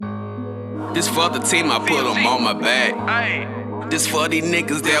This for the team, I put them on my back. This for these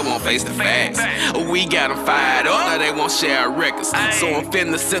niggas that won't face the facts. We got them fired up, now they won't share our records. So I'm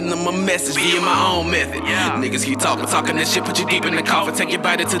finna send them a message via my own method. Niggas keep talking that shit, put you deep in the coffin. Take your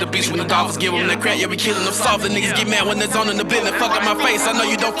body to the beach when the dolphins give them that crack. Yeah, we killing them soft. The niggas get mad when it's on in the business. Fuck up my face, I know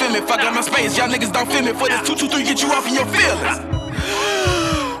you don't feel me. Fuck up my space, y'all niggas don't feel me. For this 223 get you off in your feelings.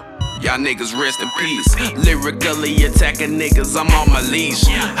 Y'all niggas rest in peace. Lyrically attacking niggas, I'm on my leash.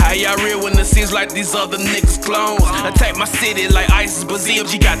 How y'all real when it seems like these other niggas clones? Attack my city like ISIS, but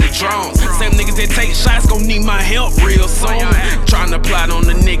ZMG got the drones. Same niggas that take shots gon' need my help real soon. Tryna plot on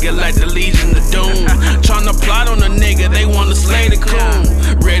a nigga like the Legion of Doom. Tryna plot on a nigga, they wanna slay the coon.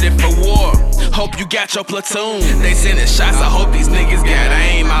 Ready for war, hope you got your platoon. They sending shots, I hope these niggas got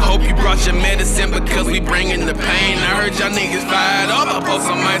aim. I hope you brought your medicine because we bringing the pain. I heard y'all niggas fired up, I post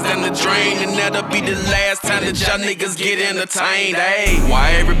some ice down the drain, and that'll be the last time that y'all niggas get entertained. Hey,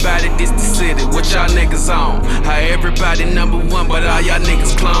 why everybody diss the city? What y'all niggas on? How everybody #1, but all y'all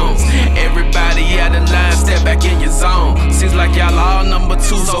niggas clones. Everybody out of line, step back in your zone. Seems like y'all all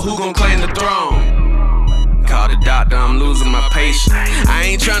 #2, so who gon' claim the throne? Call the doctor, I'm losing my patience. I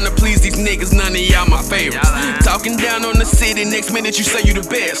ain't tryna please these niggas, none of y'all my favorites. Talking down on the city, next minute you say you the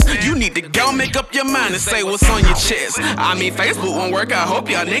best. You need to go make up your mind and say what's on your chest. I mean, Facebook won't work, I hope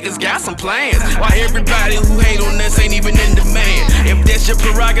y'all niggas got some plans. Why everybody who hate on us ain't even in demand? If that's your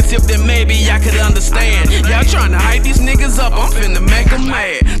prerogative, then maybe I could understand. Y'all tryna hype these niggas up, I'm finna make them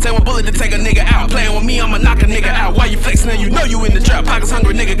mad. Take one bullet to take a nigga out. Playing with me, I'ma knock a nigga out. Why you flexing and you know you in the trap? Pockets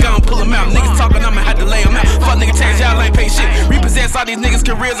hungry, nigga, gon' pull them out. Niggas talking, I'ma have to lay them out. Fuck nigga tax, y'all ain't pay shit. Repossess all these niggas'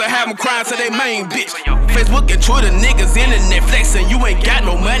 careers and have them crying to they main bitch. Facebook and Twitter niggas, internet flexing. You ain't got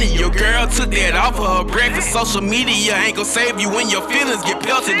no money. Your girl took that off of her breakfast. Social media ain't gon' save you when your feelings get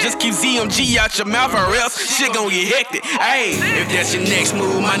pelted. Just keep ZMG out your mouth or else shit gon' get hectic. Hey, if that's your next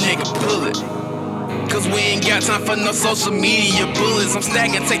move, my nigga, pull it. Cause we ain't got time for no social media bullets. I'm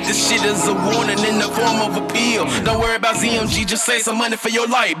stacking, take this shit as a warning in the form of appeal. Don't worry about ZMG, just save some money for your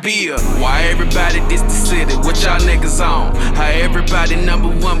light bill. Why everybody diss the city? What y'all niggas on? How everybody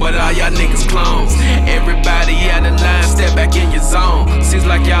 #1, but all y'all niggas clones. Everybody out of line, step back in your zone. Seems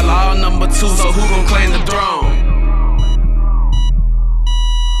like y'all all #2, so who gon' claim the throne?